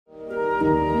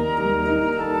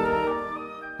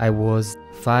I was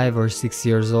 5 or 6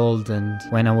 years old, and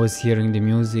when I was hearing the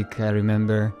music, I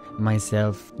remember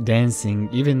myself dancing,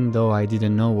 even though I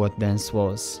didn't know what dance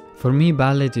was. For me,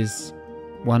 ballet is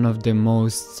one of the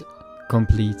most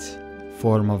complete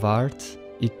form of art.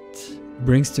 It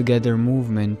brings together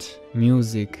movement,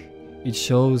 music, it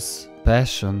shows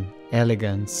passion,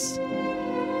 elegance.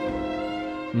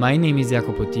 My name is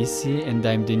Jacopo Tissi, and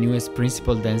I'm the newest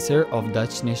principal dancer of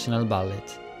Dutch National Ballet.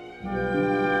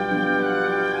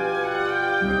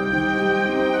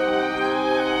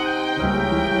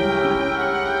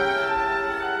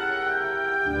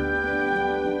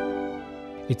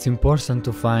 It's important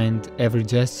to find every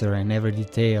gesture and every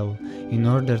detail in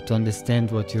order to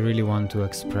understand what you really want to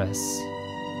express.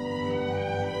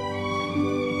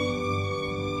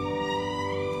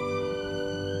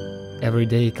 Every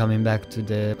day coming back to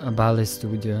the ballet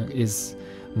studio is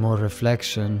more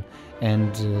reflection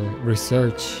and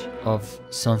research of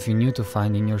something new to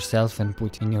find in yourself and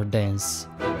put in your dance.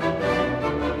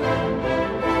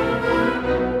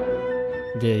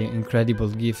 The incredible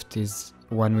gift is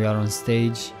when we are on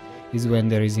stage, is when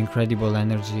there is incredible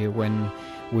energy, when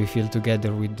we feel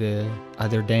together with the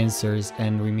other dancers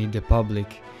and we meet the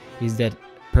public. Is that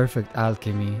perfect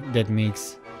alchemy that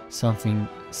makes something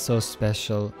so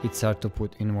special it's hard to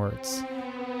put in words.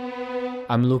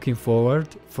 I'm looking forward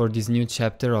for this new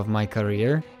chapter of my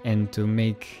career and to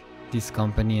make this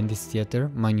company and this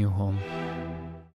theater my new home.